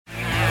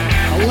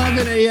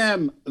11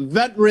 a.m.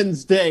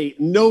 Veterans Day,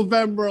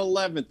 November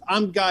 11th.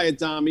 I'm Guy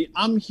Adami.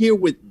 I'm here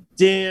with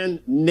Dan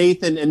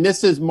Nathan, and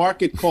this is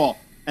Market Call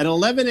at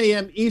 11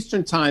 a.m.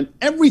 Eastern Time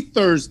every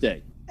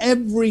Thursday.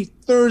 Every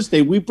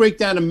Thursday, we break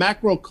down a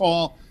macro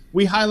call.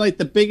 We highlight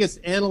the biggest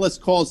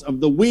analyst calls of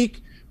the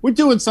week. We're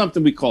doing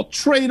something we call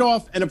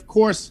trade-off, and of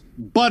course,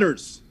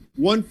 Butters,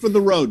 one for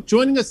the road.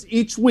 Joining us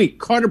each week,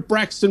 Carter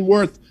Braxton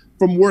Worth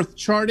from Worth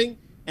Charting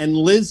and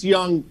Liz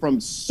Young from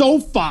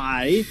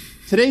SoFi.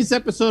 Today's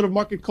episode of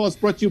Market Call is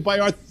brought to you by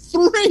our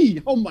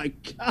three,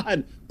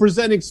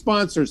 presenting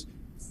sponsors.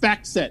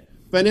 FactSet,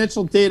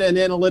 financial data and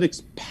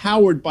analytics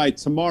powered by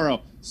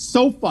Tomorrow.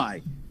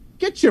 SoFi,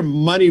 get your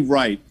money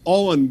right,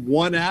 all in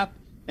one app.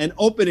 And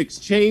Open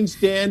Exchange,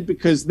 Dan,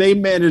 because they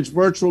manage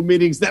virtual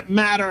meetings that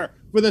matter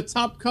for the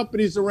top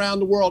companies around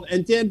the world.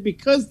 And Dan,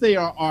 because they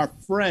are our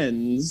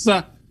friends.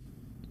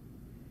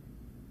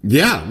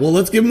 Yeah, well,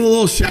 let's give them a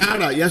little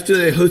shout out.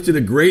 Yesterday, they hosted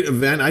a great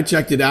event. I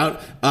checked it out.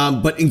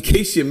 But in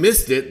case you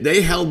missed it,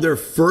 they held their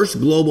first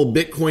global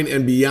Bitcoin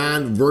and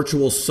Beyond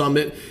virtual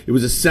summit. It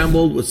was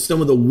assembled with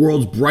some of the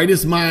world's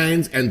brightest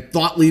minds and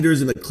thought leaders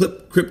in the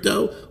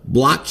crypto,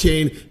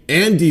 blockchain,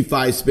 and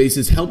DeFi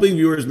spaces, helping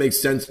viewers make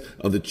sense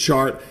of the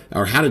chart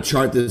or how to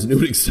chart this new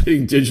and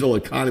exciting digital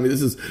economy.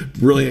 This is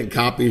brilliant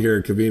copy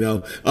here,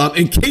 Covino.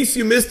 In case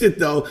you missed it,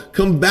 though,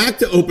 come back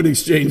to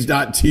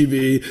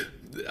openexchange.tv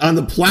on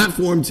the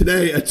platform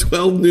today at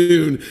 12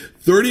 noon,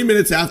 30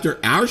 minutes after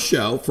our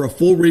show, for a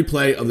full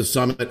replay of the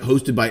summit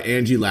hosted by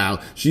Angie Lau.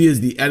 She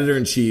is the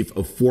editor-in-chief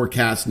of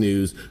Forecast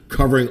News,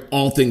 covering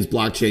all things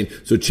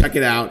blockchain. So check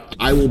it out.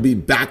 I will be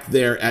back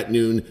there at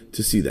noon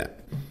to see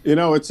that. You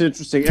know, it's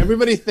interesting.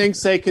 Everybody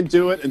thinks they can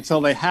do it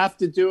until they have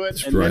to do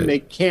it, then they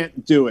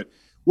can't do it.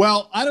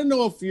 Well, I don't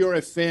know if you're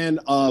a fan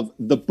of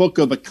the book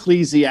of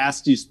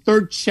Ecclesiastes,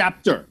 third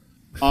chapter,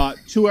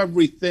 to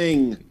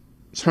everything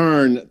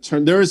turn.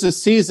 There is a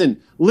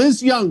season.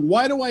 Liz Young,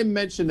 why do I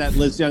mention that,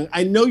 Liz Young?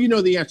 I know you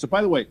know the answer.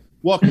 By the way,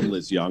 welcome,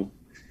 Liz Young.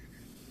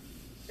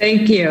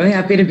 Thank you.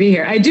 Happy to be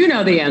here. I do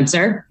know the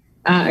answer.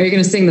 Are you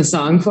going to sing the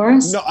song for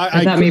us? No,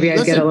 I thought maybe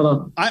I'd get a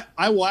little.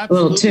 I will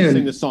absolutely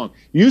sing the song.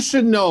 You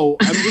should know.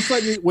 I'm just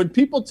letting you. When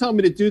people tell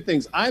me to do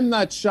things, I'm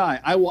not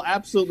shy. I will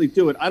absolutely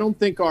do it. I don't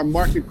think our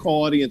Market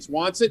Call audience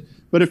wants it,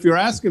 but if you're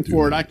asking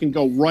for it, I can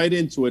go right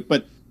into it.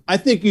 But I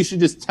think you should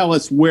just tell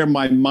us where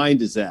my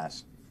mind is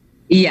at.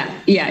 Yeah.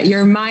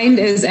 Your mind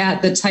is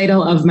at the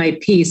title of my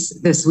piece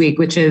this week,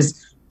 which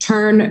is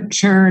Turn,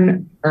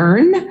 Churn,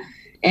 Earn.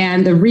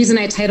 And the reason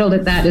I titled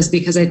it that is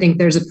because I think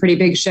there's a pretty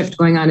big shift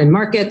going on in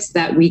markets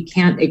that we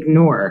can't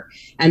ignore.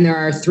 And there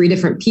are three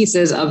different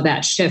pieces of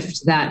that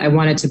shift that I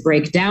wanted to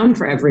break down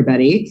for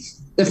everybody.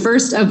 The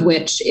first of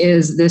which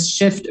is this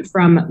shift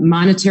from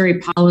monetary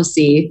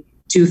policy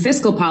to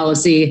fiscal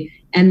policy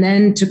and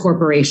then to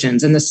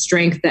corporations and the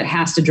strength that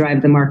has to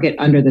drive the market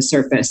under the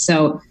surface.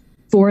 So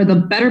for the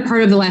better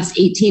part of the last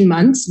 18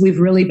 months, we've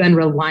really been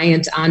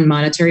reliant on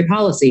monetary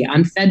policy,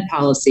 on Fed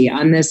policy,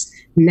 on this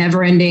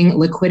never-ending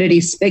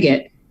liquidity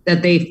spigot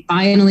that they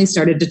finally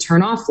started to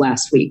turn off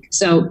last week.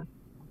 So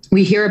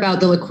we hear about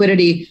the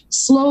liquidity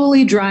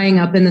slowly drying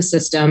up in the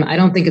system. I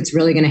don't think it's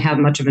really going to have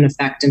much of an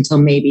effect until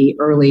maybe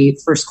early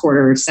first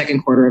quarter,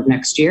 second quarter of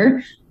next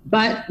year.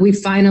 But we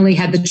finally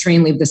had the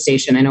train leave the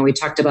station. I know we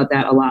talked about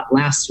that a lot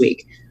last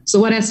week.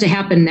 So what has to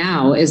happen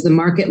now is the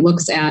market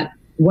looks at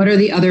what are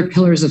the other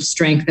pillars of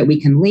strength that we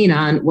can lean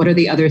on? What are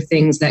the other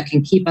things that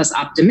can keep us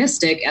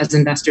optimistic as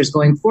investors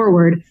going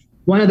forward?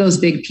 One of those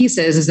big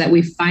pieces is that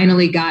we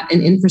finally got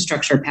an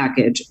infrastructure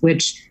package,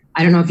 which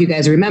I don't know if you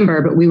guys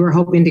remember, but we were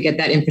hoping to get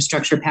that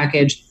infrastructure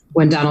package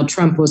when Donald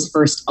Trump was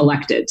first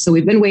elected. So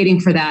we've been waiting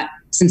for that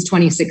since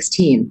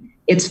 2016.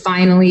 It's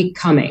finally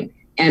coming.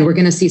 And we're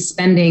going to see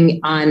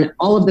spending on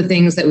all of the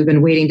things that we've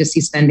been waiting to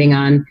see spending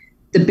on.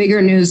 The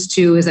bigger news,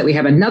 too, is that we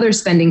have another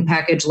spending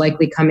package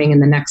likely coming in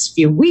the next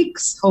few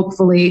weeks,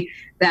 hopefully,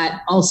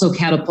 that also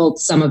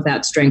catapults some of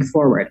that strength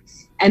forward.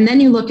 And then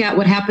you look at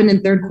what happened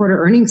in third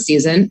quarter earnings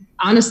season.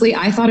 Honestly,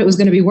 I thought it was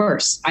going to be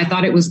worse. I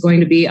thought it was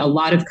going to be a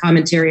lot of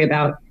commentary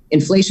about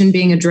inflation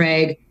being a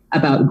drag,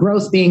 about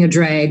growth being a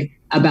drag,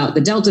 about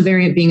the Delta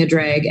variant being a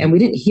drag, and we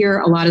didn't hear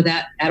a lot of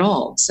that at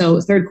all. So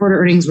third quarter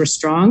earnings were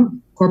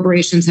strong.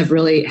 Corporations have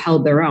really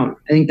held their own.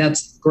 I think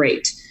that's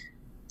great.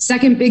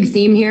 Second big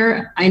theme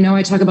here, I know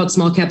I talk about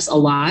small caps a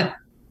lot.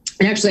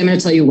 And actually, I'm going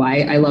to tell you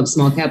why I love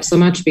small caps so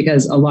much,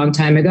 because a long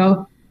time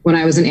ago, when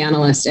I was an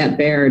analyst at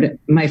Baird,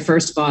 my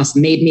first boss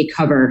made me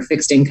cover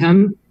fixed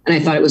income. And I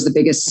thought it was the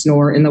biggest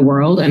snore in the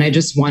world. And I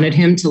just wanted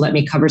him to let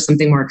me cover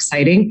something more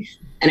exciting.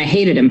 And I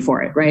hated him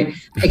for it, right?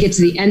 I get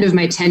to the end of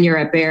my tenure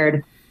at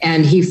Baird,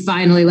 and he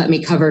finally let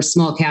me cover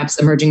small caps,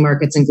 emerging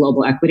markets, and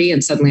global equity.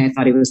 And suddenly I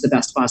thought he was the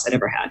best boss I'd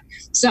ever had.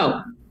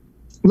 So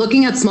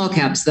looking at small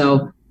caps,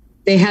 though,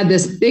 they had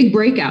this big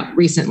breakout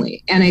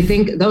recently. And I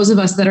think those of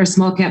us that are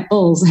small cap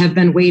bulls have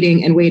been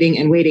waiting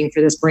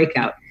for this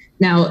breakout.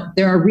 Now,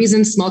 there are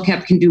reasons small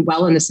cap can do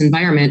well in this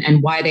environment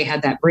and why they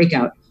had that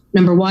breakout.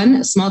 Number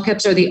one, small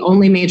caps are the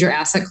only major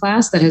asset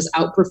class that has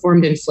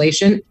outperformed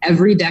inflation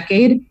every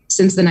decade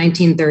since the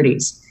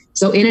 1930s.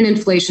 So in an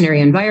inflationary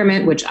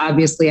environment, which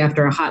obviously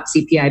after a hot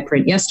CPI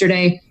print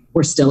yesterday,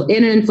 we're still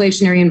in an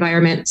inflationary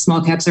environment,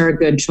 small caps are a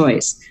good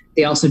choice.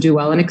 They also do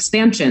well in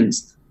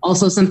expansions.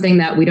 Also, something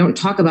that we don't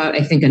talk about,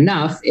 I think,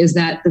 enough is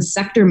that the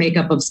sector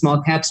makeup of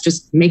small caps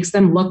just makes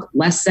them look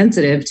less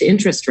sensitive to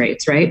interest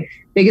rates, right?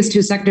 Biggest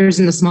two sectors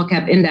in the small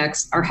cap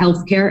index are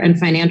healthcare and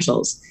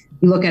financials.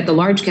 You look at the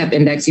large cap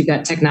index, you've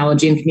got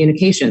technology and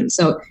communications.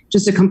 So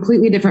just a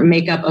completely different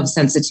makeup of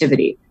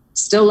sensitivity.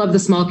 Still love the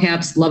small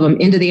caps, love them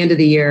into the end of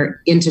the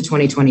year, into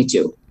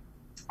 2022.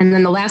 And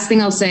then the last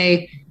thing I'll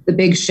say, the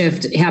big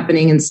shift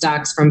happening in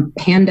stocks from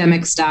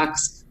pandemic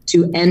stocks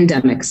to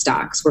endemic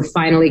stocks. We're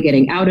finally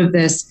getting out of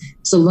this.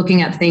 So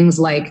looking at things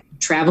like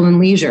travel and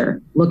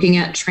leisure, looking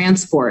at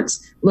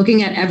transports,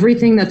 looking at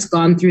everything that's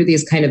gone through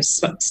these kind of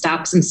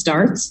stops and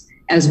starts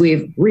as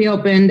we've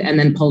reopened and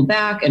then pulled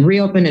back and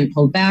reopened and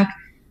pulled back.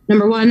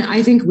 Number one,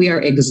 I think we are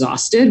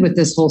exhausted with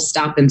this whole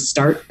stop and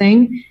start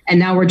thing. And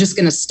now we're just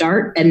going to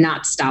start and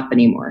not stop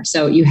anymore.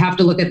 So you have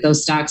to look at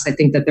those stocks. I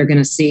think that they're going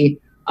to see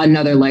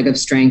another leg of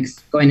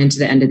strength going into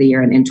the end of the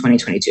year and in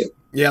 2022.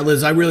 Yeah,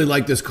 Liz, I really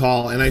like this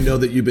call. And I know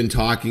that you've been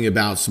talking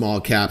about small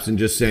caps and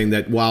just saying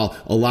that while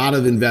a lot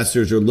of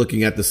investors are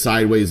looking at the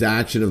sideways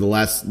action of the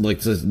last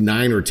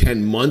 9 or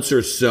 10 months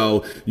or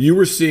so, you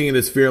were seeing it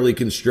as fairly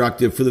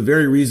constructive for the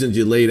very reasons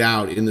you laid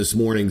out in this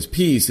morning's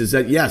piece, is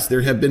that, yes,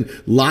 there have been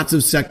lots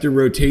of sector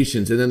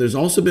rotations. And then there's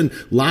also been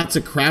lots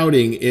of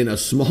crowding in a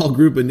small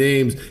group of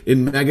names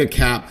in mega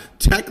cap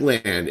tech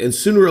land. And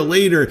sooner or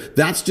later,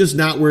 that's just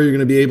not where you're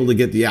going to be able to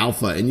get the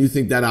alpha. And you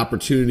think that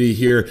opportunity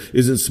here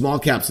is in small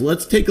caps.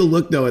 Let's take a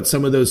look, though, at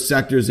some of those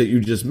sectors that you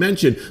just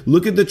mentioned.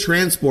 Look at the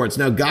transports.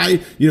 Now, Guy,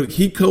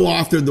 he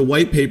co-authored the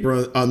white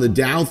paper on the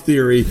Dow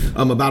theory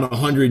about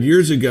 100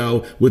 years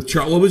ago with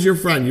Charles. What was your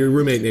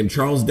roommate named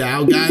Charles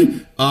Dow, Guy?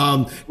 We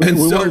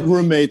weren't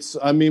roommates.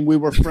 I mean, we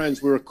were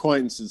friends. We were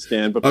acquaintances,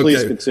 Dan, but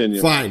please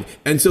continue. Fine.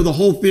 And so the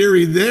whole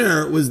theory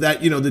there was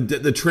that,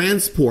 the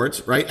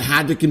transports, right,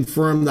 had to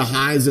confirm the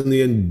highs in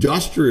the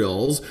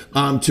industrials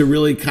to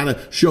really kind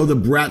of show the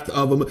breadth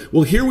of them.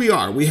 Well, here we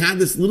are. We had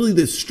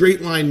this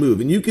straight line move.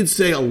 And you could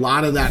say a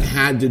lot of that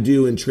had to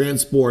do in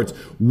transports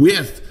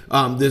with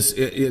this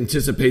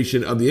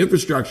anticipation of the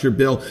infrastructure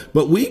bill.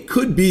 But we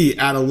could be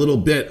at a little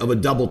bit of a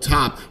double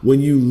top when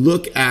you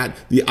look at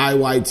the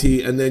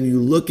IYT and then you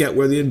look at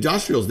where the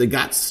industrials, they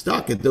got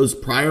stuck at those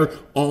prior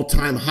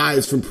all-time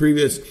highs from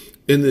previous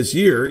in this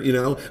year.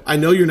 I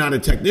know you're not a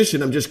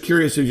technician. I'm just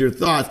curious of your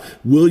thoughts.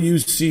 Will you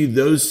see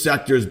those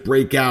sectors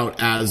break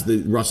out as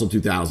the Russell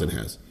 2000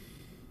 has?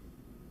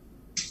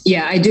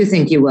 Yeah, I do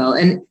think you will.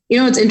 And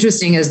what's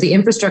interesting is the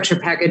infrastructure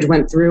package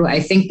went through. I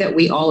think that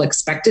we all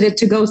expected it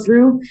to go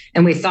through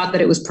and we thought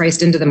that it was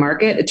priced into the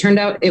market. It turned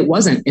out it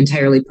wasn't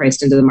entirely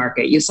priced into the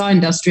market. You saw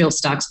industrial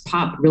stocks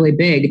pop really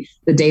big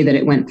the day that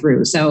it went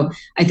through. So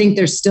I think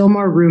there's still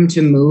more room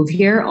to move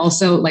here.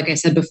 Also, like I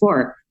said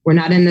before, we're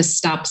not in this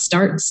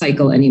stop-start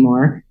cycle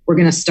anymore. We're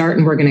going to start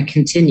and we're going to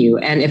continue.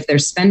 And if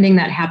there's spending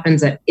that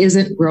happens that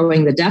isn't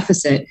growing the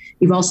deficit,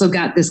 you've also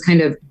got this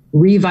kind of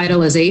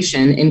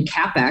revitalization in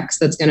CapEx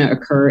that's going to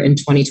occur in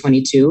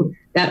 2022.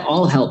 That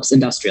all helps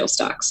industrial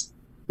stocks.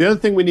 The other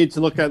thing we need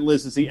to look at,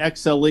 Liz, is the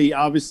XLE,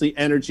 obviously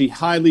energy,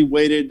 highly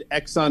weighted,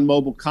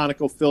 ExxonMobil,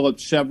 ConocoPhillips,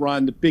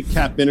 Chevron, the big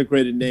cap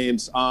integrated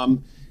names.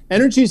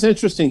 Energy is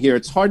interesting here.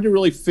 It's hard to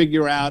really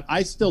figure out.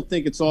 I still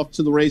think it's off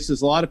to the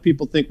races. A lot of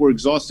people think we're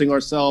exhausting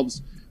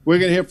ourselves. We're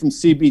going to hear from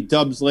CB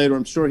Dubs later.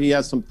 I'm sure he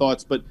has some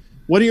thoughts. But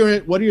what are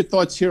your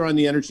thoughts here on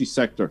the energy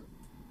sector?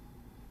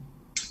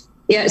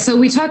 Yeah, so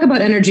we talk about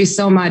energy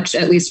so much,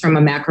 at least from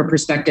a macro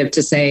perspective,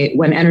 to say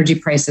when energy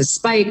prices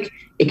spike,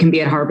 it can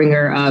be a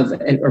harbinger of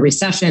a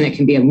recession. It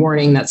can be a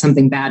warning that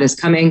something bad is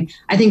coming.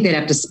 I think they'd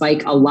have to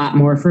spike a lot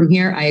more from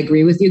here. I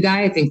agree with you,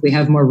 Guy. I think we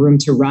have more room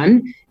to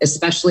run,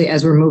 especially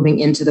as we're moving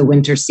into the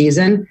winter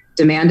season.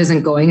 Demand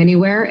isn't going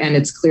anywhere, and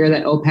it's clear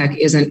that OPEC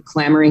isn't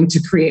clamoring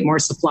to create more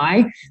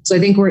supply. So I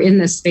think we're in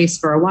this space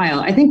for a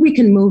while. I think we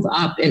can move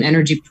up in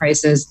energy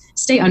prices,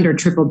 stay under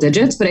triple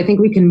digits, but I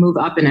think we can move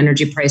up in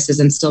energy prices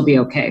and still be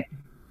okay.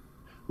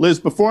 Liz,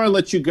 before I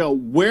let you go,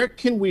 where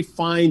can we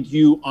find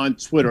you on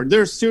Twitter? There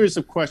are a series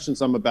of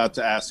questions I'm about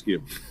to ask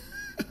you.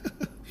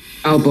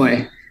 Oh,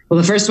 boy. Well,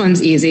 the first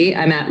one's easy.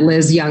 I'm at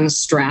Liz Young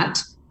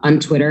Strat on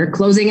Twitter,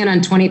 closing in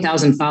on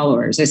 20,000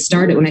 followers.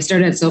 When I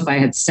started at SoFi, I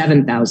had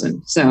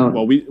 7,000. So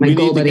my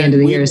goal by the end of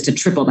the year is to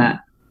triple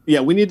that.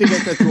 Yeah, we need to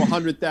get that to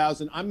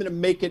 100,000. I'm going to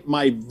make it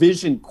my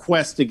vision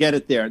quest to get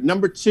it there.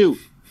 Number two,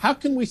 how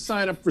can we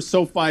sign up for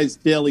SoFi's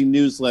daily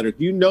newsletter?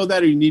 Do you know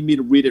that, or you need me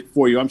to read it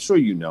for you? I'm sure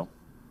you know.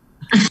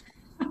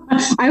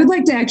 I would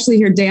like to actually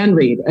hear Dan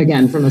read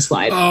again from the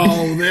slide.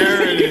 Oh,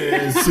 there it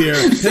is here.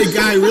 Hey,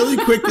 Guy, really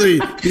quickly,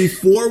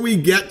 before we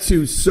get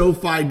to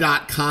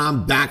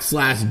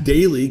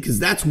SoFi.com/daily, because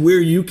that's where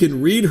you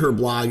can read her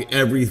blog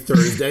every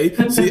Thursday.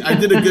 See, I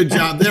did a good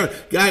job there.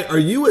 Guy, are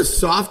you a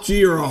soft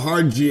G or a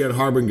hard G at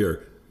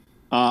Harbinger?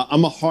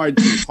 I'm a hard.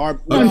 Well,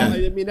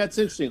 I mean, that's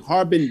interesting.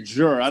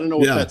 Harbinger. I don't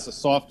know if that's a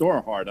soft or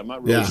a hard. I'm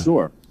not really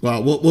sure.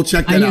 Well, we'll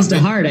check that out. I used a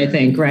hard, I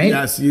think, right?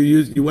 Yes,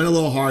 you went a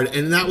little hard,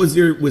 and that was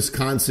your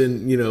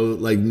Wisconsin,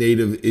 like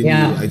native in you.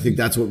 I think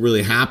that's what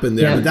really happened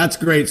there. But that's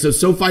great. So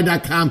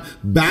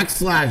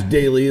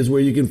SoFi.com/daily is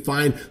where you can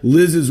find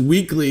Liz's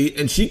weekly,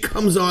 and she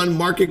comes on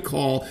Market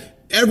Call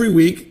every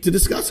week to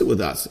discuss it with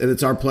us, and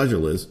it's our pleasure,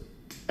 Liz.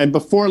 And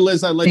before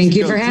Liz, I let you go. Thank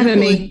you for having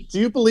me. Do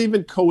you believe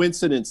in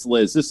coincidence,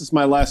 Liz? This is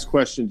my last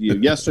question to you.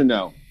 Yes or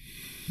no?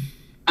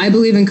 I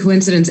believe in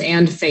coincidence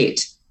and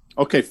fate.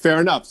 Okay, fair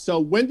enough. So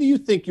when do you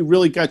think you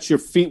really got your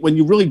feet, when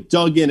you really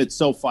dug in at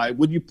SoFi?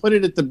 Would you put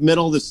it at the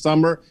middle of the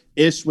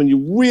summer-ish when you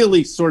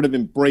really sort of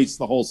embraced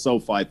the whole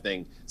SoFi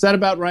thing? Is that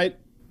about right?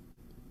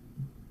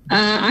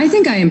 I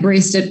think I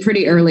embraced it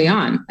pretty early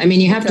on. I mean,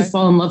 you have to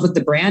fall in love with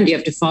the brand. You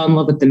have to fall in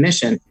love with the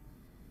mission.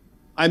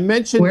 I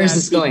mentioned Where's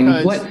this going?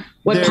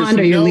 What pond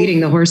are you leading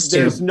the horse to?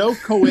 There's no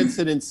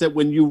coincidence that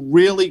when you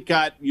really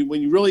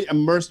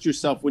immersed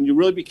yourself, when you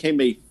really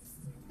became a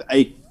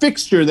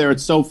fixture there at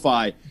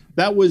SoFi,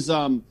 that was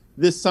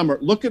this summer.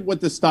 Look at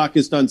what the stock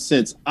has done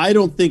since. I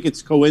don't think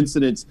it's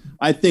coincidence.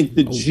 I think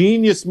the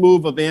genius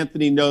move of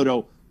Anthony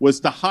Noto was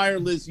to hire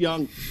Liz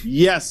Young.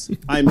 Yes,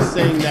 I'm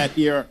saying that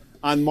here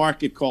on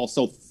Market Call.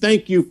 So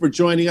thank you for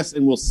joining us,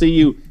 and we'll see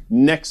you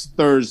next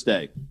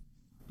Thursday.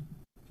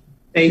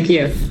 Thank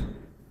you.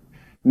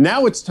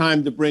 Now it's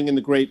time to bring in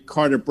the great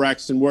Carter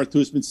Braxton Worth,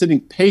 who's been sitting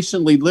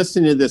patiently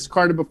listening to this.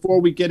 Carter, before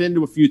we get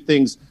into a few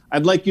things,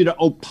 I'd like you to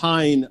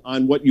opine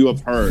on what you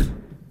have heard.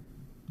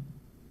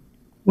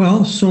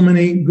 Well, so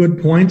many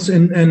good points,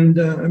 and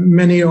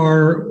many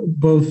are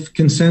both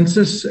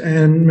consensus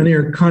and many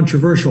are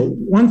controversial.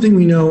 One thing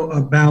we know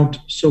about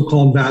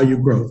so-called value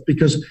growth,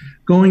 because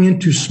going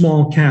into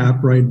small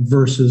cap, right,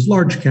 versus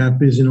large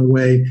cap is in a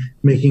way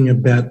making a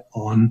bet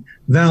on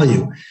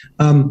value.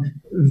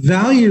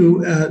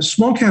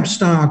 Small cap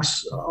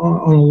stocks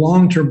on a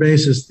long-term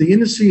basis, the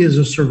indice is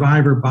a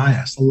survivor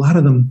bias. A lot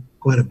of them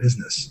go out of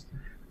business.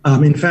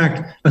 In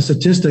fact, a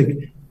statistic,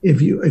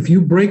 if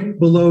you break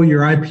below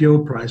your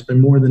IPO price by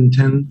more than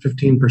 10,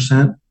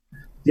 15%,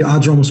 the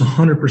odds are almost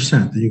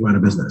 100% that you go out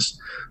of business.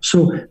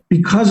 So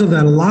because of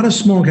that, a lot of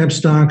small cap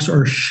stocks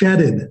are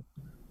shedded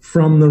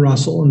from the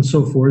Russell and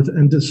so forth,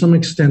 and to some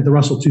extent the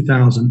Russell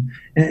 2000.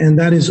 And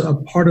that is a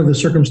part of the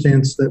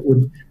circumstance that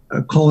would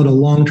call it a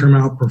long-term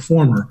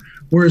outperformer.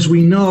 Whereas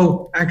we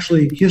know,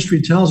 actually, history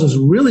tells us,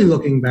 really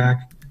looking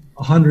back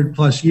 100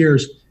 plus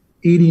years,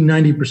 80,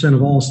 90%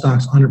 of all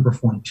stocks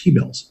underperform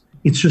T-bills.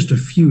 It's just a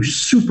few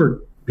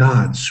super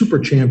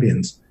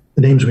champions,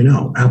 the names we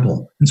know,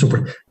 Apple and so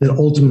forth, that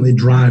ultimately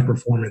drive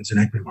performance in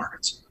equity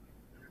markets.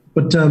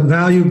 But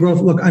value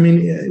growth, look, I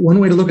mean, one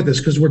way to look at this,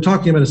 because we're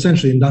talking about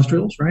essentially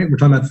industrials, right? We're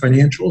talking about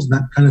financials and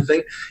that kind of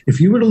thing. If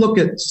you were to look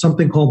at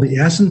something called the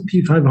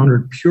S&P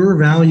 500 Pure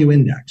Value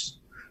Index,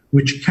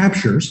 which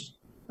captures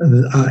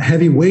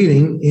heavy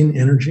weighting in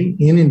energy,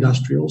 in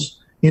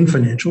industrials, in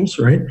financials,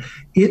 right?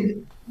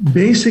 It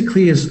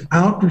basically is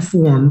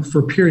outperformed for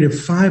a period of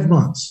 5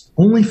 months,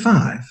 only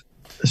 5,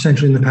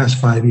 essentially in the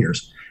past 5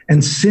 years.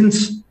 And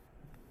since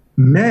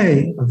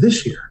May of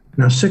this year,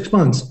 now 6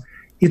 months,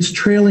 it's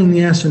trailing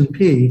the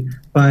S&P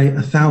by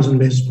 1,000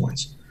 basis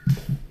points.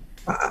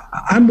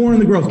 I'm more in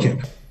the growth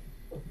camp.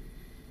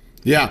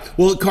 Yeah.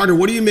 Well, Carter,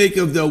 what do you make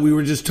of, though, we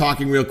were just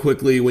talking real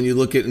quickly, when you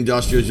look at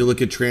industrials, you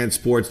look at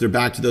transports, they're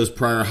back to those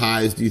prior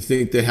highs. Do you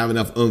think they have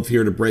enough oomph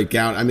here to break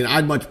out? I mean,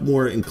 I'd much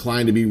more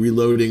inclined to be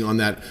reloading on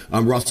that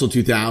Russell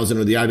 2000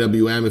 or the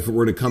IWM if it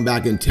were to come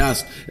back and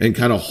test and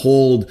kind of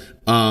hold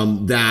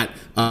that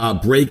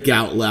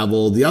breakout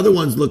level. The other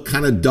ones look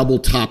kind of double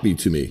toppy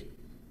to me.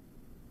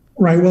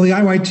 Right. Well, the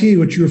IYT,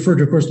 which you referred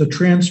to, of course, the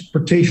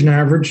transportation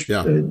average,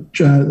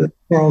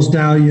 Charles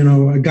Dow,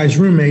 a guy's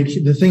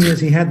roommate, the thing is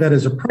he had that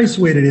as a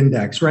price-weighted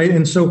index, right?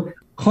 And so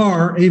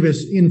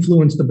Avis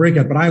influenced the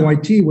breakout, but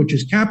IYT, which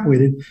is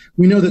cap-weighted,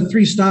 we know that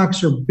 3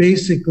 stocks are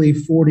basically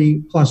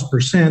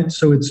 40+%,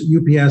 so it's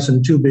UPS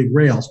and 2 big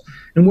rails.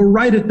 And we're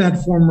right at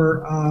that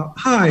former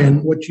high,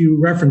 and what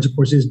you reference, of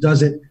course, is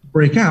does it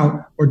break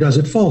out or does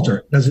it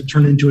falter? Does it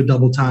turn into a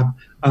double top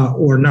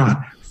or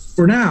not?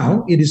 For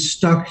now, it is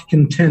stuck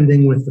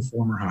contending with the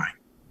former high.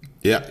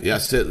 Yeah,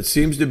 yes, it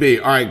seems to be.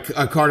 All right,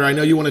 Carter, I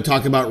know you want to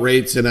talk about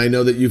rates, and I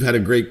know that you've had a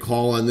great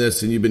call on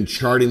this, and you've been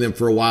charting them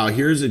for a while.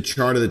 Here's a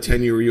chart of the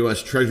 10-year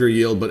U.S. Treasury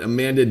yield, but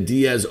Amanda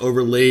Diaz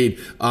overlaid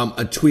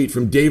a tweet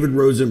from David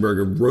Rosenberg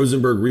of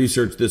Rosenberg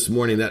Research this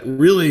morning that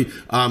really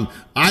I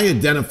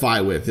identify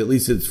with, at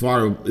least as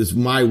far as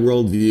my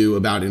worldview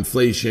about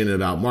inflation and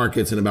about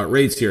markets and about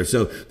rates here.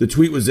 So the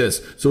tweet was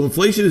this. So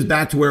inflation is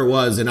back to where it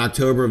was in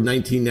October of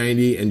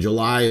 1990 and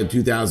July of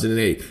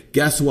 2008.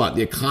 Guess what?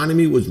 The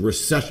economy was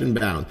recession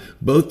bound.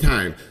 Both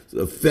times,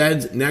 the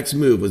Fed's next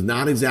move was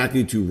not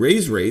exactly to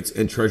raise rates,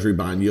 and Treasury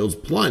bond yields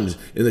plunged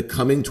in the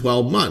coming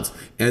 12 months,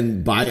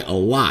 and by a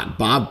lot.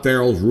 Bob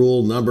Farrell's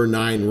rule number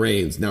 9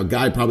 reigns. Now,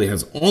 Guy probably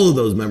has all of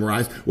those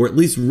memorized, or at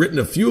least written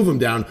a few of them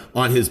down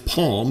on his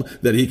palm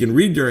that he can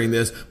read during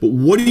this. But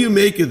what do you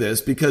make of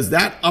this? Because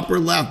that upper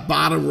left,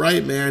 bottom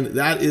right, man,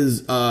 that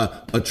is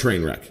a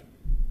train wreck.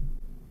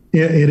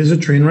 Yeah, it is a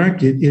train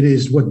wreck. It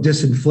is what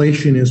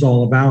disinflation is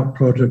all about.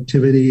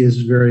 Productivity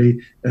is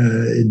very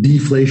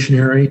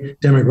deflationary.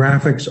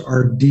 Demographics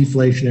are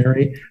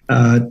deflationary.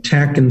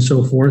 Tech and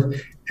so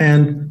forth.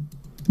 And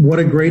what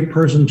a great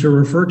person to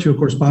refer to. Of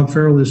course, Bob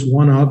Farrell is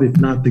one of, if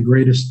not the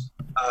greatest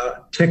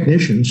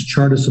technicians,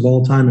 chartists of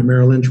all time at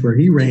Merrill Lynch, where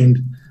he reigned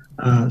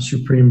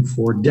supreme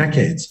for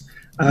decades.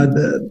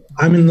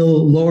 I'm in the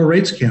lower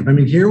rates camp. I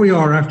mean, here we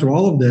are after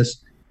all of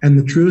this, and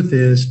the truth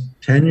is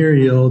 10-year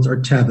yields are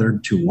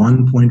tethered to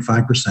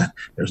 1.5%.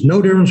 There's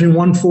no difference between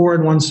 1.4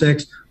 and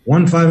 1.6,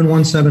 1.5 and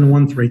 1.7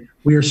 and 1.3.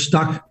 We are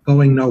stuck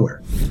going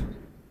nowhere.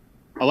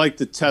 I like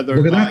the tether.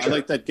 I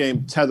like that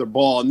game, tether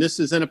ball. And this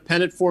is in a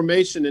pennant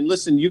formation. And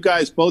listen, you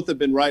guys both have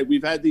been right.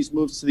 We've had these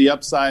moves to the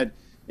upside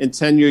in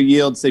 10-year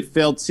yields. They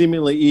failed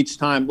seemingly each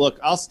time. Look,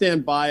 I'll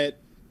stand by it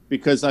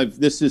because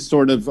this is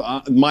sort of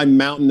my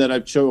mountain that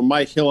I've chosen,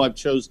 my hill I've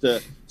chose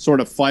to sort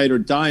of fight or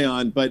die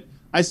on. But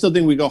I still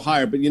think we go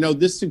higher. But,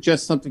 this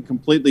suggests something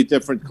completely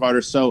different,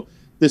 Carter. So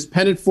this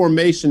pennant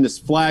formation, this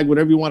flag,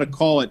 whatever you want to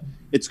call it,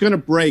 it's going to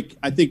break.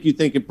 I think you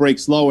think it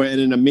breaks lower and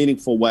in a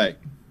meaningful way.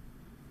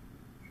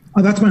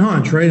 That's my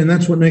hunch, right? And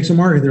that's what makes a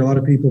market. There are a lot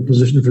of people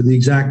positioned for the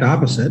exact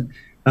opposite.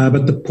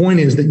 But the point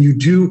is that you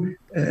do,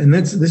 and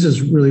this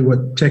is really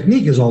what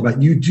technique is all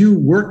about. You do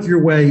work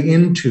your way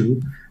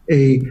into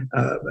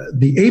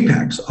the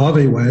apex of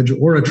a wedge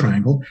or a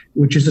triangle,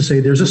 which is to say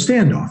there's a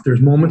standoff.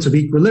 There's moments of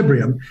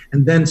equilibrium,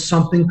 and then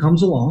something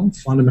comes along,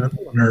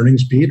 fundamental, an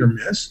earnings beat or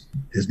miss,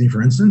 Disney,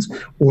 for instance,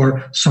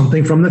 or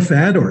something from the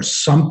Fed or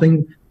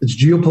something that's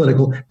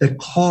geopolitical that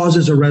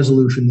causes a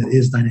resolution that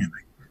is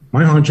dynamic.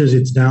 My hunch is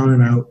it's down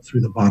and out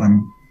through the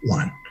bottom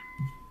line.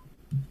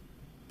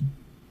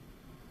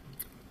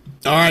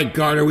 All right,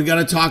 Carter, we got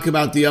to talk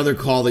about the other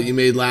call that you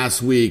made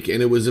last week,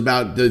 and it was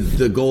about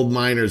the gold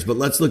miners. But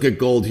let's look at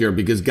gold here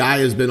because Guy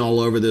has been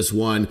all over this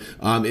one,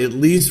 at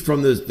least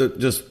from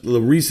just the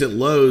recent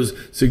lows,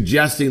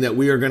 suggesting that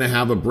we are going to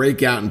have a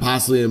breakout and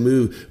possibly a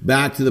move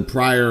back to the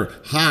prior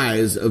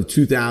highs of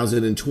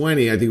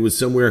 2020. I think it was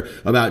somewhere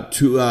about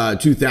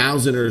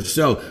 2000 or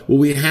so. Well,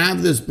 we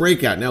have this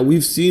breakout. Now,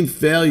 we've seen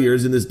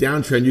failures in this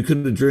downtrend. You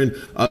could have driven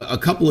a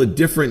couple of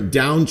different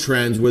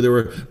downtrends where there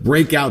were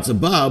breakouts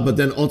above, but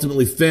then ultimately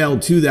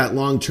failed to that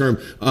long-term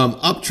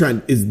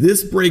uptrend. Is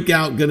this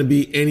breakout going to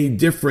be any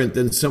different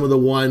than some of the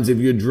ones if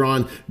you had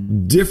drawn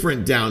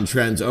different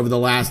downtrends over the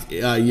last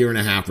year and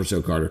a half or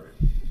so, Carter?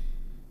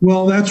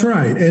 Well, that's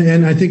right.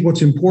 And I think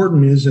what's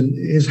important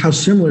is how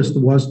similar it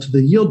was to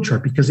the yield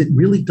chart, because it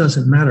really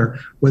doesn't matter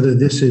whether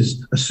this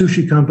is a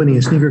sushi company,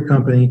 a sneaker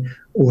company,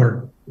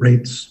 or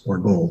rates or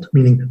gold,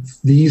 meaning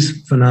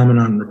these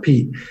phenomenon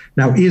repeat.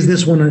 Now, is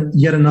this one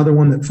yet another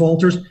one that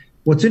falters?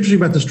 What's interesting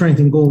about the strength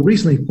in gold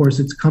recently, of course,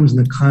 it comes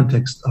in the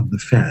context of the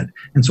Fed.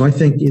 And so I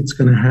think it's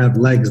going to have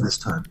legs this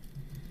time.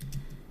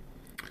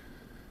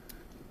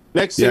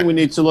 Next thing we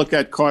need to look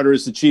at, Carter,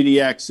 is the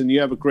GDX. And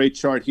you have a great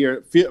chart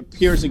here. It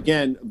appears,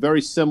 again,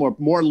 very similar,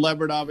 more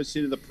levered,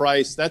 obviously, to the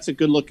price. That's a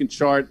good-looking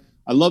chart.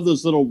 I love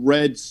those little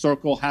red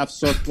circle,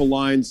 half-circle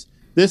lines.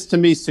 This, to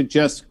me,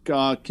 suggests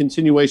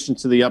continuation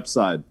to the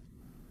upside.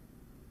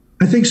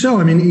 I think so.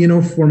 I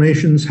mean,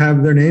 formations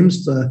have their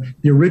names. The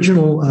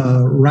original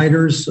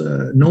writers,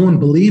 no one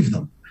believed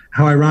them.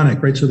 How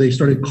ironic, right? So they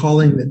started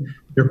calling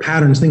their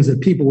patterns things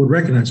that people would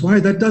recognize. Why?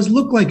 That does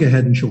look like a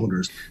Head and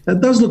Shoulders. That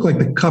does look like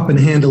the cup and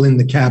handle in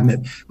the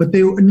cabinet. But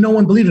no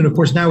one believed it. Of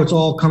course, now it's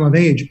all come of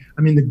age.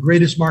 I mean, the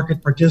greatest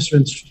market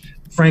participants,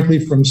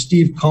 frankly, from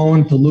Steve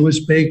Cohen to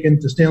Louis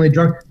Bacon to Stanley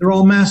Drucke, they're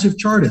all massive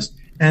chartists.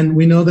 And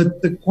we know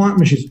that the quant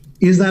machines,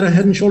 is that a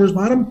Head and Shoulders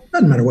bottom?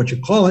 Doesn't matter what you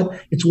call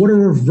it. It's what a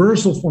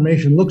reversal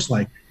formation looks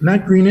like. And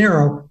that green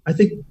arrow, I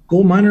think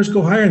gold miners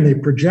go higher and they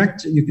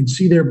project. You can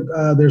see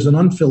there's an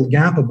unfilled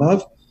gap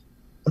above.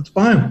 Let's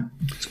buy them.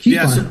 Let's keep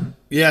buying them.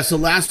 So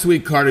last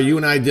week, Carter, you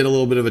and I did a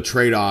little bit of a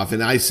trade-off,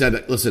 and I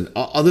said, listen,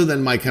 other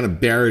than my kind of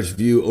bearish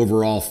view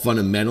overall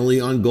fundamentally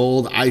on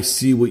gold, I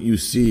see what you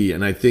see,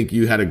 and I think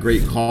you had a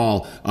great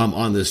call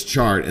on this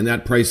chart, and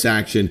that price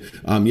action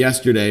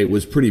yesterday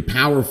was pretty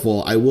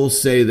powerful. I will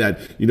say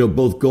that,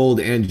 both gold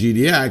and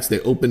GDX,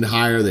 they opened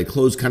higher, they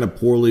closed kind of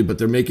poorly, but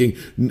they're making,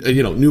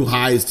 new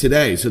highs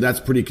today, so that's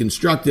pretty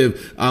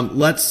constructive.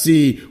 Let's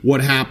see what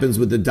happens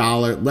with the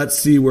dollar. Let's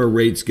see where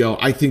rates go.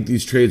 I think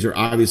these trades are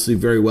obviously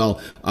very well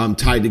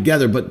tied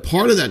together. But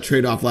part of that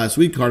trade-off last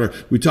week, Carter,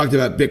 we talked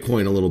about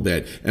Bitcoin a little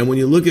bit. And when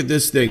you look at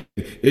this thing,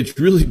 it's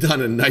really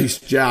done a nice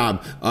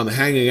job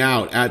hanging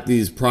out at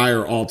these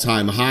prior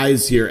all-time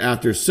highs here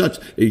after such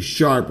a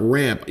sharp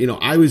ramp. You know,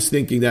 I was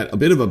thinking that a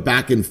bit of a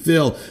back and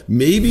fill,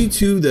 maybe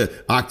to the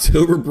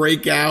October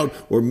breakout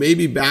or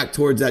maybe back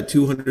towards that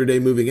 200-day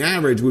moving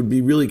average would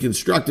be really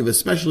constructive,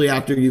 especially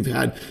after you've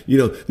had, you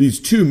know, these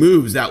two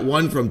moves, that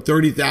one from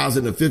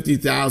 30,000 to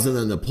 50,000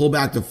 and the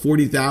pullback to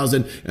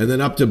 40,000 and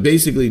then up to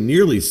basically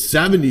nearly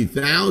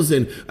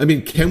 70,000. I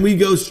mean, can we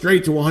go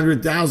straight to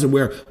 100,000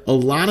 where a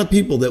lot of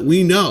people that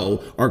we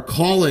know are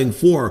calling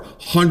for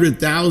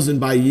 100,000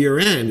 by year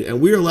end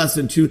and we are less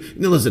than two?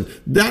 Now listen,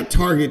 that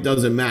target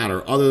doesn't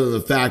matter other than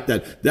the fact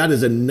that that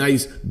is a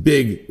nice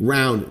big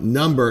round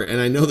number. And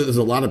I know that there's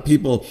a lot of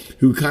people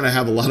who kind of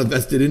have a lot of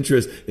vested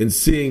interest in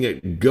seeing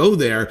it go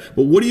there.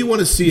 But what do you want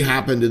to see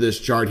happen to this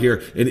chart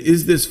here? And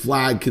is this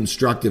flag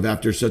constructive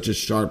after such a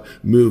sharp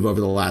move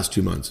over the last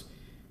 2 months?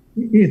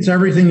 It's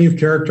everything you've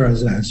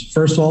characterized as.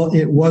 First of all,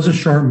 it was a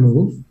sharp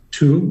move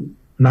to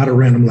not a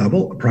random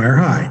level, a prior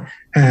high.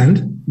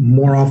 And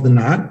more often than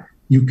not,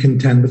 you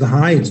contend with a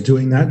high. It's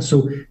doing that.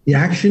 So the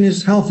action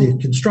is healthy,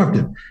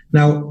 constructive.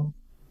 Now,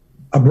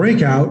 a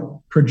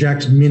breakout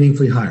projects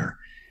meaningfully higher.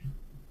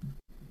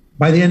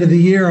 By the end of the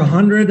year,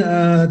 100,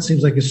 it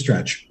seems like a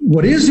stretch.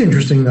 What is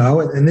interesting, though,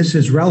 and this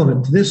is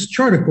relevant to this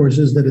chart, of course,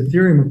 is that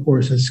Ethereum, of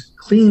course, has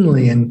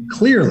cleanly and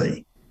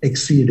clearly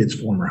exceeded its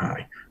former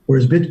high,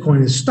 whereas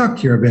Bitcoin is stuck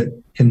here a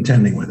bit,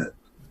 contending with it.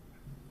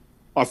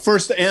 Our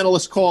first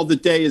analyst call of the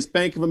day is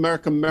Bank of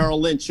America Merrill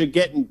Lynch. You're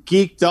getting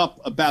geeked up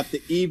about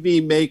the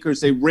EV makers.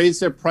 They raised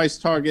their price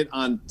target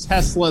on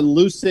Tesla and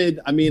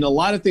Lucid. I mean, a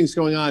lot of things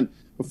going on.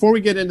 Before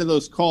we get into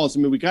those calls, I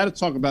mean, we got to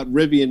talk about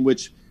Rivian,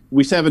 which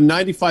we have a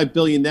 $95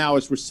 billion now.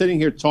 As we're sitting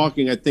here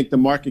talking, I think the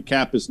market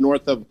cap is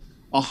north of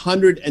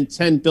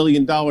 $110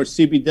 billion.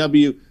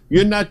 CBW,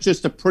 you're not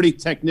just a pretty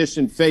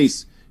technician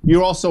face.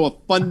 You're also a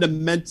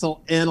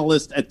fundamental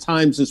analyst at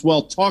times as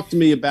well. Talk to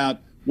me about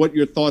what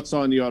your thoughts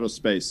are on the auto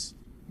space.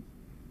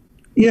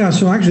 Yeah,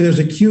 so actually there's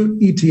a cute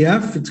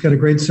ETF. It's got a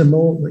great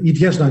symbol. The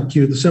ETF's not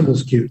cute, the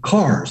symbol's cute.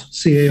 CARS,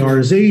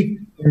 C-A-R-Z,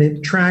 and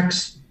it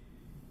tracks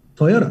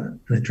Toyota,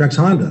 and it tracks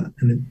Honda,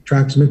 and it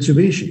tracks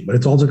Mitsubishi, but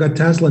it's also got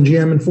Tesla and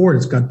GM and Ford.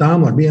 It's got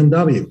Daimler,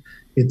 BMW,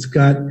 it's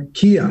got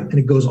Kia, and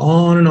it goes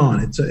on and on.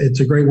 It's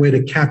a great way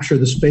to capture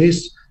the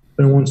space,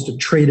 but it wants to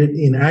trade it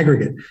in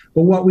aggregate.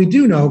 But what we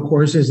do know, of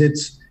course, is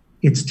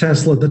it's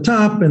Tesla at the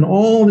top, and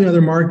all the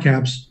other market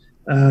caps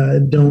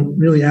don't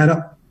really add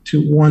up to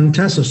one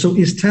Tesla. So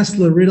is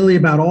Tesla really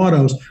about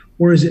autos,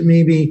 or is it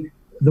maybe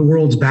the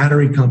world's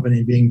battery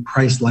company being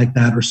priced like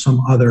that, or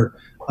some other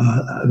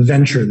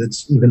venture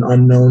that's even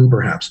unknown,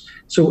 perhaps?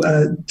 So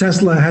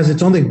Tesla has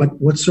its own thing. But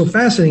what's so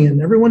fascinating,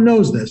 and everyone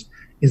knows this,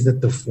 is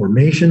that the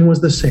formation was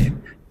the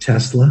same.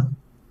 Tesla,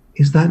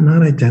 is that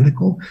not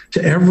identical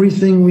to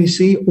everything we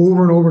see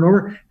over and over and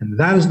over? And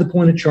that is the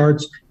point of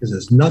charts. It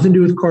has nothing to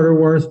do with Carter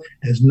Worth.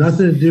 It has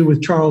nothing to do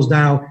with Charles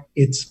Dow.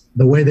 It's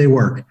the way they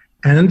work.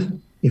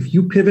 And if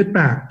you pivot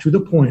back to the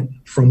point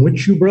from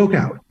which you broke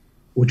out,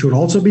 which would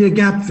also be a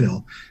gap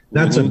fill,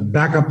 that's a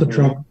back up the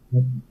truck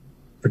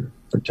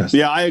for Tesla.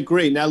 Yeah, I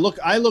agree. Now, look,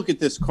 I look at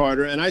this,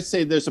 Carter, and I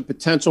say there's a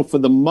potential for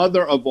the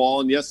mother of all,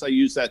 and yes, I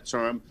use that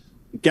term,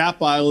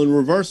 gap island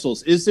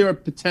reversals. Is there a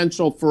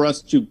potential for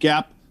us to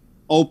gap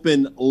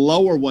open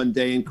lower one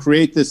day and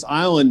create this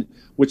island,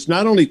 which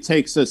not only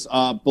takes us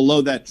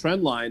below that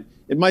trend line,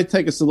 it might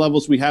take us to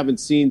levels we haven't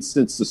seen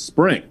since the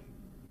spring?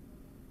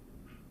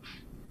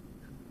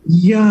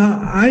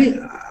 Yeah,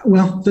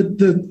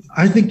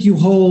 I think you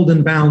hold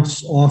and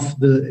bounce off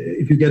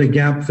if you get a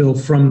gap fill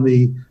from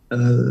the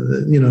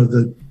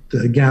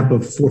gap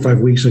of 4 or 5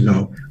 weeks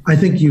ago. I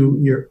think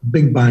you're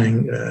big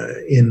buying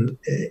in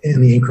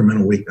the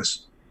incremental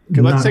weakness.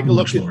 Okay, let's take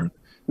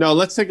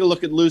a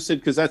look at Lucid,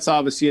 because that's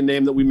obviously a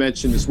name that we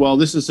mentioned as well.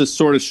 This is a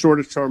sort of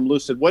shorter term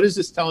Lucid. What is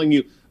this telling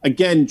you?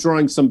 Again,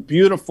 drawing some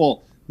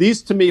beautiful,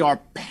 these to me are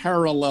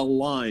parallel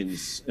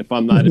lines, if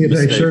I'm not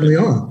mistaken. They certainly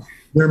are.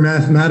 They're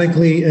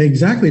mathematically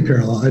exactly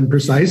parallel and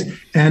precise.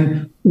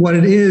 And what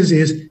it is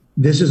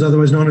this is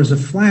otherwise known as a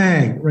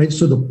flag, right?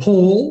 So the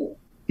pole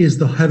is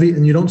the heavy,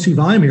 and you don't see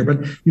volume here,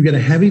 but you get a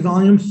heavy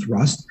volume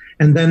thrust.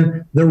 And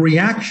then the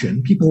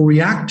reaction, people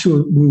react to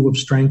a move of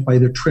strength by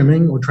either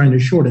trimming or trying to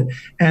short it.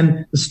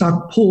 And the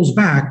stock pulls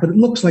back, but it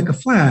looks like a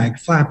flag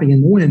flapping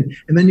in the wind.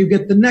 And then you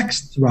get the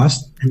next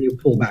thrust and you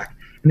pull back.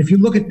 And if you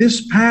look at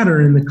this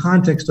pattern in the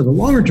context of a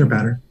longer term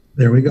pattern,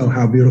 there we go,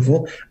 how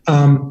beautiful.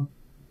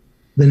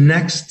 The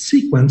next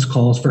sequence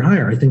calls for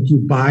higher. I think you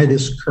buy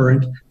this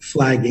current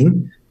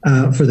flagging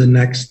for the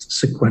next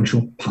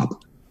sequential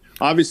pop.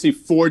 Obviously,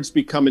 Ford's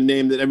become a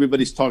name that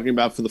everybody's talking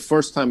about for the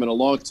first time in a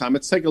long time.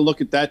 Let's take a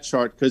look at that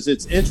chart, because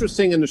it's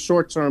interesting in the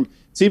short term.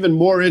 It's even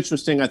more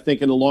interesting, I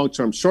think, in the long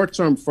term. Short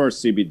term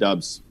first, CB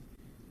Dubs.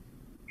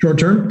 Short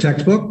term,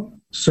 textbook,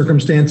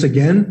 circumstance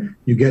again.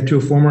 You get to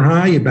a former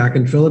high, you back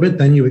and fill a bit,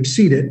 then you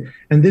exceed it.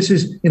 And this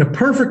is, in a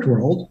perfect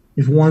world,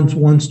 if one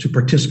wants to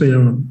participate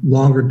on a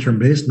longer term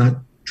base, not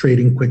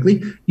trading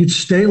quickly, you'd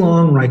stay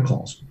long, write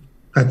calls.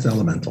 That's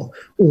elemental.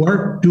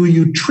 Or do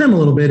you trim a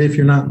little bit if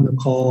you're not in the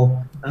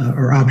call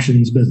or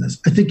options business?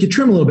 I think you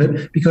trim a little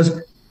bit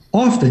because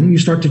often you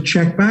start to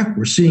check back.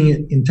 We're seeing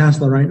it in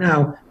Tesla right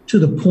now to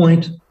the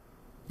point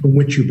from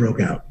which you broke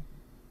out.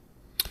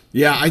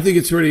 Yeah, I think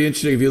it's really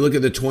interesting if you look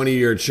at the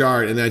 20-year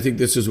chart, and I think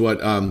this is what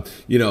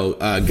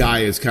Guy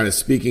is kind of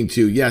speaking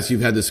to. Yes,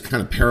 you've had this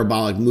kind of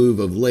parabolic move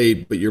of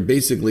late, but you're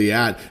basically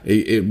at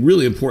a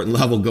really important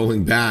level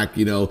going back,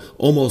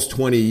 almost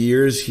 20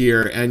 years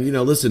here. And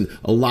listen,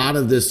 a lot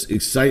of this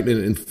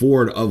excitement in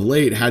Ford of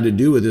late had to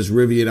do with this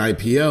Rivian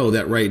IPO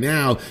that right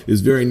now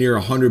is very near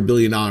 $100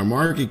 billion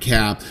market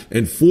cap,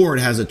 and Ford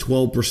has a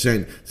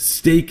 12%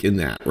 stake in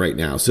that right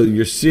now. So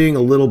you're seeing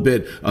a little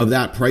bit of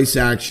that price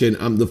action.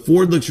 The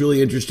Ford looks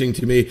really interesting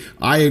to me.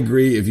 I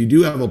agree. If you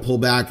do have a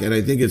pullback, and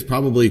I think it's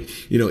probably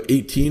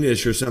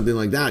 18-ish or something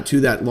like that to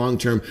that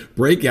long-term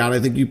breakout, I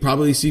think you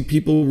probably see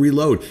people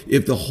reload.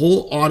 If the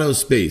whole auto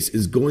space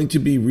is going to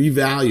be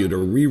revalued or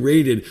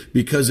re-rated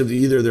because of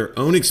either their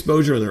own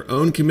exposure or their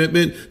own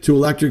commitment to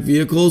electric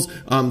vehicles,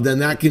 then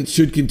that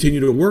should continue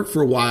to work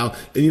for a while.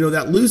 And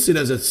that Lucid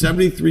has a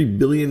 $73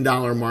 billion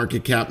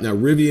market cap. Now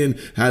Rivian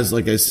has,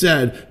 like I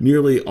said,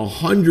 nearly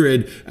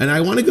 100. And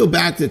I want to go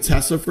back to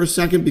Tesla for a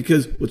second,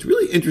 because what's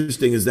really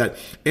interesting is that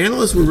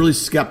analysts were really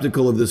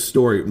skeptical of this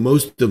story,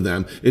 most of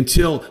them,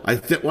 until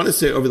I want to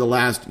say over the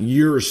last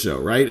year or so,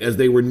 right? As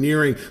they were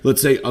nearing,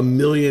 let's say, 1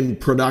 million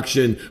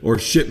production or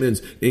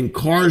shipments in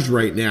cars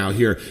right now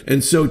here.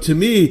 And so to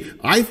me,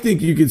 I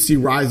think you can see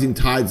rising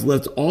tides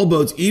lift all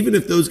boats, even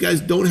if those guys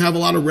don't have a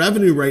lot of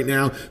revenue right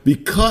now,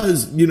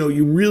 because,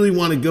 you really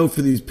want to go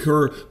for these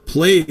pure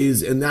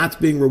plays, and that's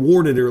being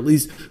rewarded, or at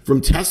least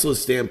from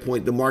Tesla's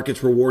standpoint, the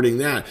market's rewarding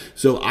that.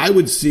 So I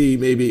would see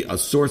maybe a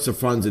source of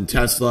funds in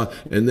Tesla,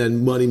 and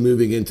then money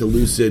moving into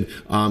Lucid,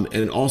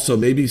 and also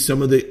maybe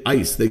some of the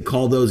ICE. They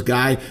call those,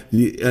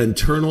 the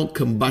internal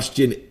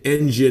combustion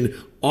engine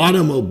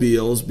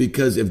automobiles,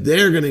 because if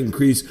they're going to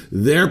increase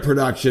their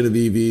production of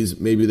EVs,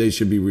 maybe they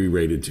should be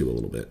re-rated too a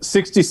little bit.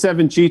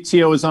 67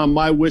 GTO is on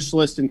my wish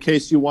list in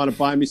case you want to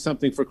buy me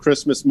something for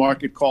Christmas.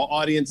 Market call.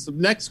 Audience, the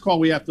next call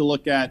we have to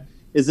look at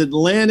is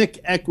Atlantic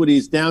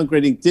Equities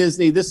downgrading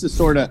Disney. This is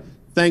sort of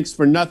thanks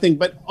for nothing,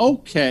 but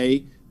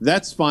okay.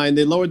 That's fine.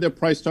 They lowered their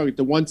price target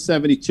to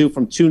 172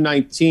 from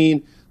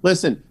 219.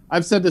 Listen,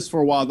 I've said this for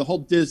a while. The whole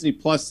Disney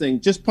Plus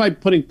thing, just by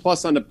putting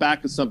plus on the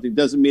back of something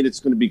doesn't mean it's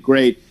going to be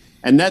great.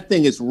 And that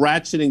thing is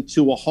ratcheting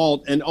to a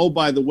halt. And oh,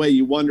 by the way,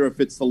 you wonder if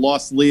it's the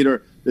loss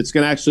leader that's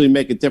going to actually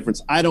make a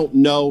difference. I don't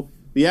know.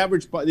 The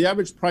average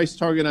price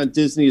target on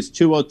Disney is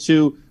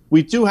 202.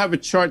 We do have a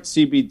chart,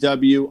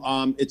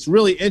 CBW. It's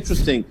really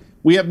interesting.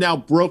 We have now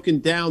broken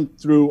down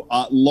through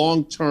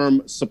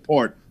long-term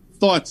support.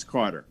 Thoughts,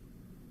 Carter?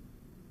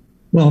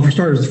 Well, for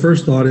starters, the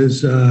first thought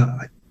is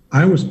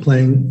I was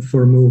playing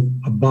for a move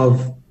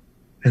above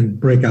and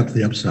break out to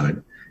the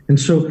upside. And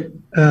so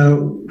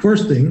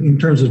first thing, in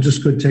terms of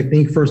just good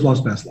technique, first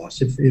loss, best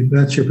loss. If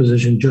that's your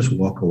position, just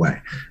walk away.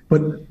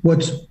 But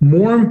what's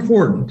more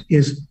important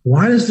is,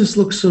 why does this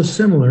look so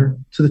similar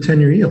to the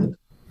 10-year yield?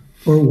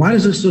 Or why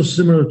is this so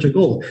similar to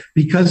gold?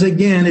 Because,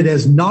 again, it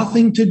has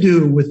nothing to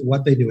do with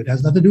what they do. It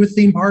has nothing to do with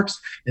theme parks.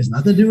 It has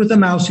nothing to do with the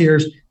mouse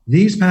ears.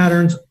 These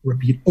patterns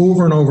repeat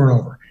over and over and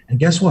over. And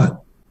guess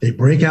what? They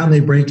break out and they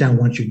break down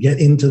once you get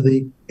into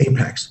the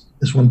apex.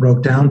 This one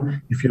broke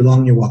down. If you're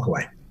long, you walk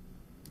away.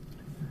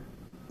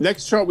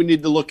 Next chart we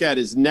need to look at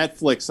is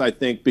Netflix, I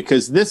think,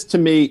 because this, to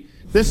me,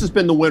 this has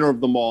been the winner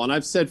of them all. And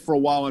I've said for a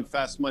while on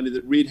Fast Money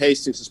that Reed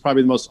Hastings is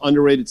probably the most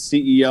underrated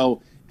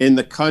CEO in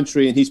the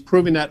country, and he's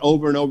proving that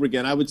over and over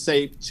again. I would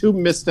say 2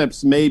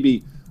 missteps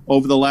maybe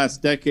over the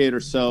last decade or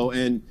so.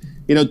 And,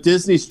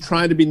 Disney's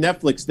trying to be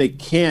Netflix. They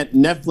can't.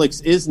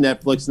 Netflix is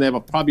Netflix, and they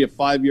have probably a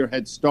 5-year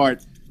head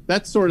start.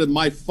 That's sort of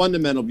my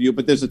fundamental view,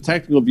 but there's a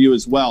technical view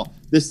as well.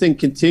 This thing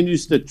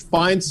continues to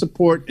find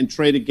support and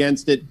trade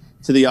against it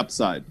to the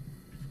upside.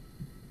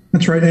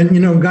 That's right.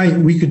 And, Guy,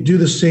 we could do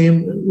the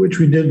same, which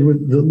we did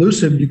with the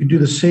Lucid. You could do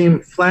the same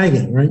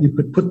flagging, right? You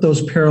could put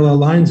those parallel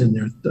lines in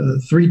there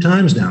 3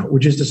 times now,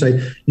 which is to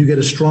say you get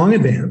a strong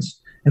advance.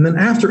 And then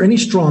after any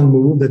strong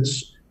move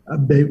that's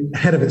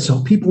ahead of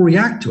itself, people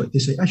react to it. They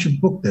say, I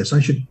should book this. I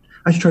should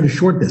try to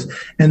short this.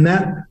 And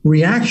that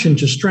reaction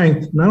to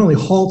strength not only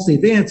halts the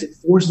advance, it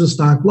forces the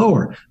stock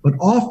lower. But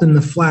often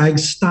the flag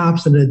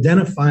stops at an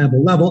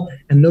identifiable level.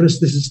 And notice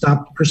this is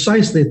stopped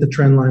precisely at the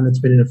trend line that's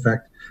been in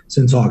effect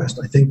since August.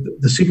 I think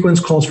the sequence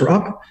calls for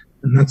up,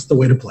 and that's the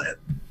way to play it.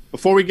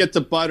 Before we get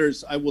to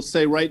Butters, I will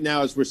say right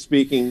now as we're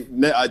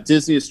speaking,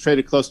 Disney has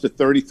traded close to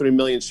 33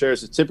 million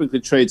shares. It typically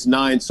trades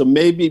 9. So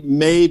maybe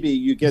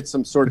you get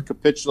some sort of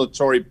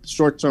capitulatory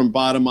short-term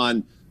bottom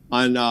on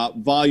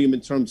volume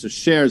in terms of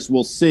shares.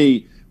 We'll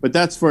see. But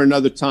that's for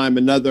another time,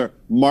 another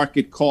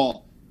market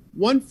call.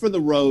 One for the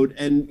road.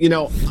 And,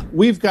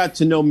 we've got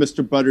to know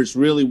Mr. Butters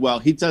really well.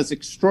 He does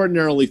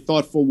extraordinarily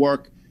thoughtful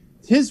work.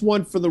 His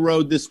one for the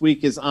road this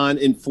week is on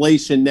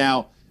inflation.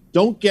 Now,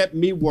 Don't get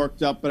me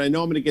worked up, but I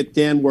know I'm going to get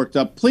Dan worked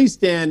up. Please,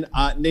 Dan,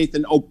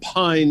 Nathan,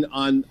 opine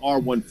on our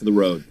one for the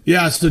road.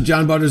 Yeah, so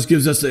John Butters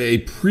gives us a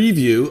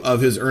preview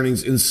of his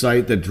earnings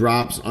insight that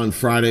drops on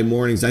Friday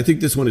mornings. I think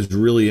this one is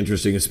really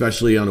interesting,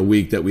 especially on a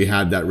week that we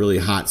had that really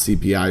hot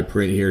CPI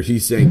print here.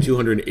 He's saying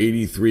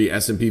 283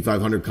 S&P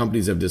 500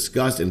 companies have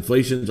discussed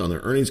inflations on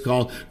their earnings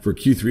call for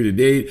Q3 to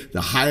date,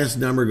 the highest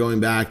number going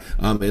back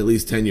at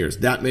least 10 years.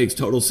 That makes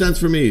total sense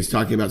for me. He's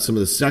talking about some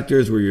of the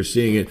sectors where you're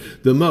seeing it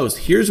the most.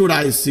 Here's what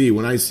I see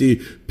when I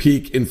see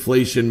peak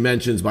inflation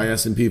mentions by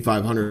S&P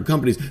 500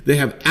 companies. They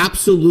have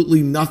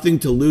absolutely nothing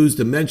to lose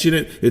to mention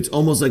it. It's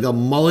almost like a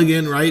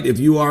mulligan, right? If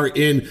you are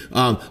in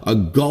a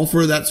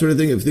golfer, that sort of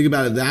thing, if you think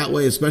about it that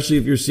way, especially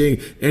if you're seeing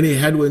any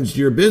headwinds to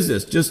your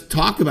business, just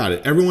talk about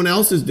it. Everyone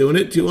else is doing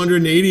it.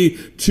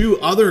 282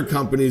 other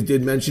companies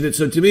did mention it.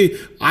 So to me,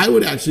 I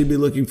would actually be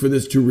looking for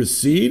this to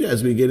recede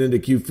as we get into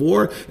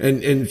Q4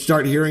 and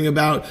start hearing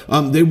about,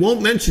 they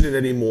won't mention it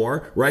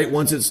anymore, right?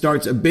 Once it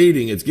starts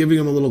abating, it's giving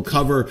them a little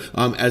cover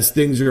as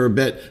things are a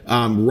bit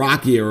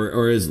rocky,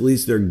 or at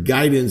least their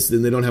guidance,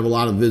 then they don't have a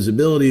lot of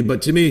visibility.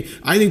 But to me,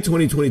 I think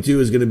 2022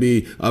 is going to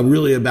be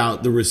really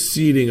about the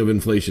receding of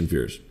inflation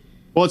fears.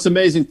 Well, it's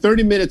amazing.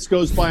 30 minutes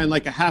goes by in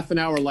like a half an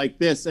hour like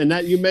this. And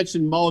that you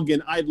mentioned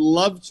Mulligan. I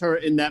loved her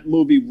in that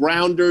movie,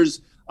 Rounders.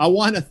 I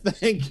want to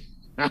thank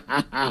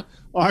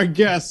our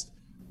guests,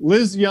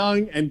 Liz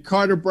Young and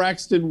Carter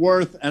Braxton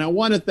Worth. And I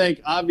want to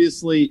thank,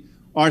 obviously,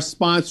 our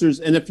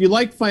sponsors. And if you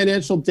like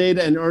financial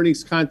data and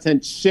earnings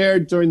content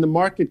shared during the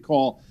market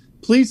call,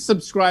 please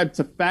subscribe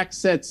to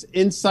FactSet's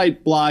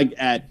Insight blog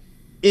at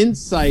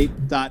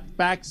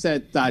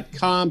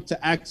insight.factset.com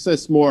to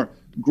access more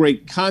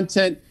great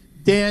content.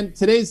 Dan,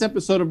 today's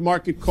episode of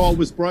Market Call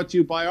was brought to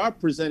you by our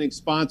presenting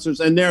sponsors,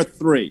 and they're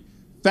three.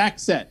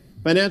 FactSet,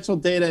 financial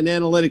data and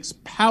analytics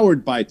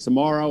powered by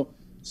Tomorrow.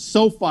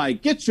 SoFi,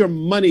 get your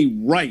money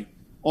right,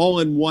 all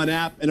in one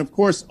app. And of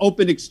course,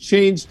 Open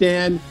Exchange,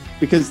 Dan,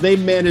 because they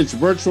manage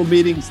virtual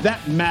meetings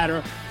that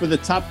matter for the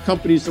top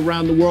companies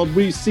around the world.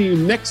 We see you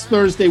next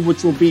Thursday,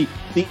 which will be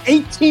the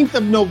 18th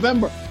of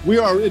November. We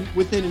are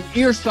within an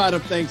earshot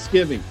of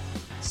Thanksgiving.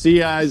 See you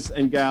guys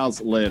and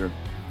gals later.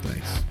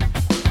 Thanks.